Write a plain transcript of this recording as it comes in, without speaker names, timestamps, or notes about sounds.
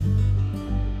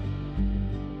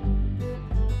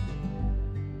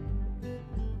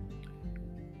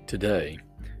Today,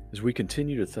 as we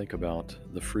continue to think about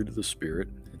the fruit of the Spirit,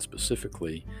 and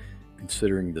specifically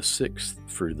considering the sixth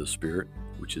fruit of the Spirit,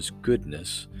 which is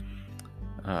goodness,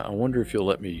 I wonder if you'll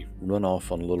let me run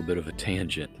off on a little bit of a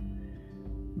tangent.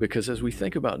 Because as we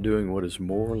think about doing what is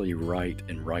morally right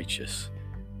and righteous,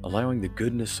 allowing the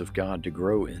goodness of God to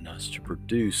grow in us to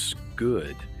produce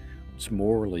good, what's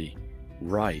morally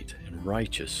right and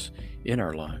righteous in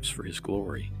our lives for His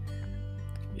glory,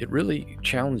 it really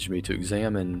challenged me to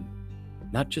examine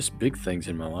not just big things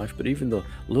in my life, but even the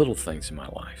little things in my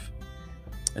life.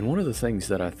 And one of the things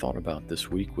that I thought about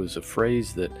this week was a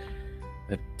phrase that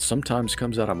sometimes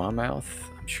comes out of my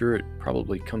mouth. I'm sure it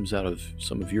probably comes out of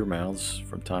some of your mouths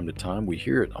from time to time. We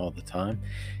hear it all the time.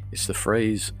 It's the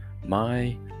phrase,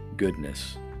 my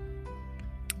goodness.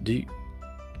 Do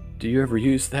you ever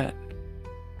use that?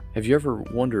 Have you ever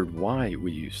wondered why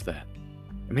we use that?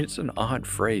 I mean, it's an odd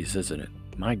phrase, isn't it?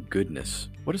 My goodness.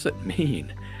 What does it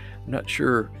mean? I'm not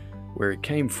sure where it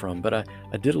came from, but I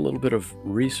did a little bit of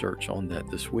research on that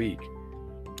this week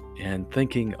and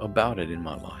thinking about it in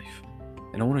my life.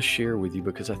 And I want to share with you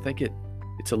because I think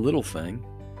it's a little thing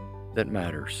that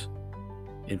matters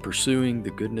in pursuing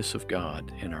the goodness of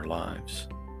God in our lives.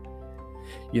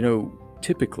 You know,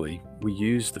 typically we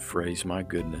use the phrase, my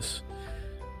goodness,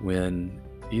 when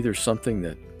either something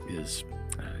that is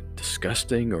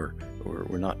disgusting or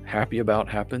we're not happy about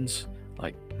happens,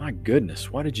 like, my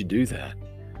goodness, why did you do that?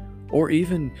 Or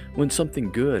even when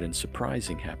something good and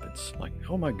surprising happens, like,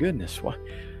 oh my goodness, why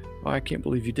I can't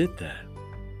believe you did that.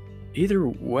 Either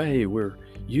way, we're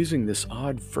using this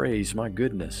odd phrase, my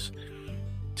goodness,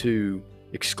 to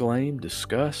exclaim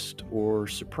disgust or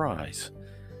surprise.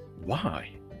 Why?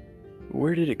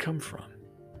 Where did it come from?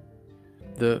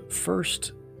 The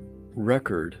first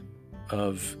record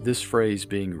of this phrase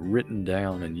being written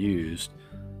down and used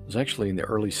was actually in the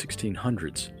early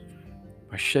 1600s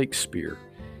by Shakespeare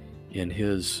in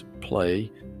his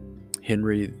play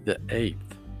Henry VIII. It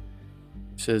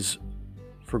says,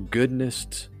 for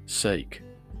goodness' sake.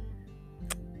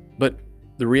 But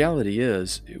the reality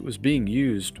is, it was being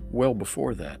used well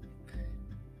before that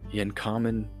in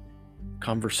common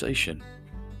conversation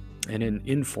and in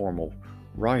informal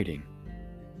writing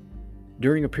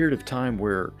during a period of time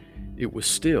where it was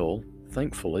still,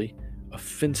 thankfully,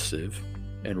 offensive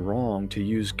and wrong to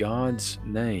use God's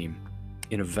name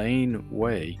in a vain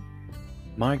way.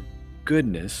 My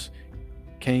goodness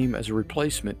came as a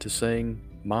replacement to saying,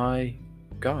 my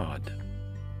God.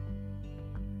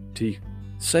 To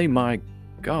say my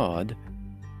God,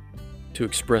 to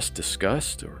express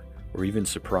disgust or even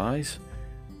surprise,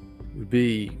 would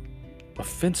be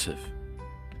offensive.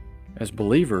 As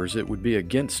believers, it would be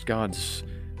against God's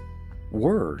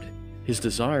word, His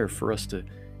desire for us to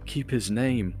keep His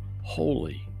name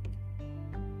holy.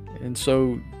 And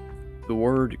so the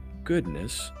word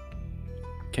goodness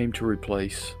came to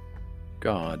replace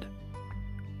God.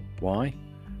 Why?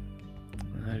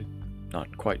 I'm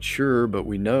not quite sure, but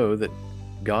we know that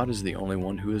God is the only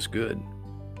one who is good.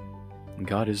 And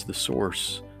God is the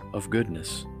source of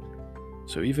goodness.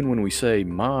 So even when we say,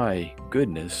 my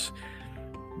goodness,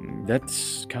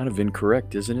 that's kind of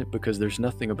incorrect, isn't it? Because there's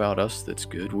nothing about us that's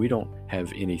good. We don't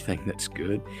have anything that's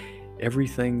good.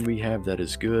 Everything we have that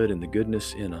is good and the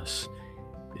goodness in us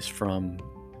is from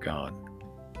God.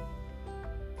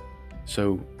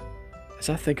 So as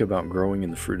I think about growing in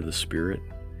the fruit of the Spirit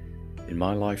in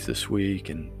my life this week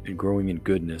and growing in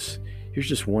goodness, here's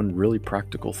just one really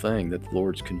practical thing that the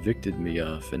Lord's convicted me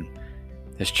of and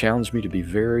has challenged me to be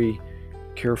very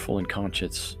careful and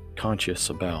conscious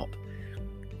about.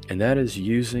 And that is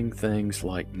using things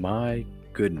like my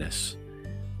goodness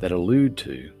that allude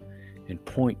to and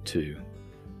point to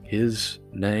His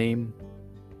name,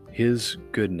 His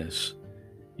goodness,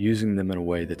 using them in a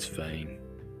way that's vain,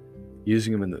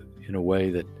 using them in a way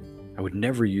that I would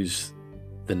never use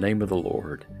the name of the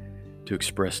Lord to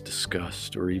express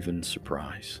disgust or even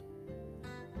surprise.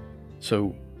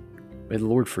 So may the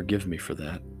Lord forgive me for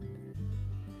that.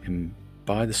 And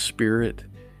by the Spirit,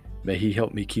 may He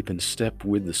help me keep in step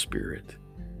with the Spirit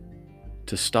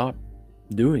to stop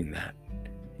doing that,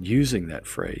 using that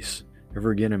phrase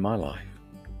ever again in my life.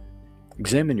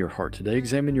 Examine your heart today,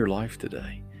 examine your life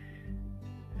today.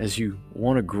 As you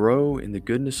want to grow in the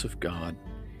goodness of God,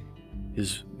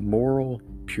 His moral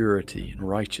purity and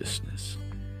righteousness,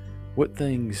 what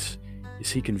things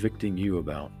is He convicting you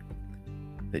about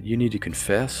that you need to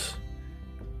confess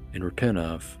and repent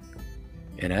of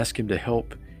and ask Him to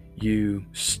help you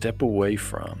step away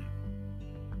from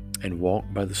and walk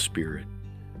by the Spirit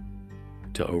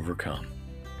to overcome?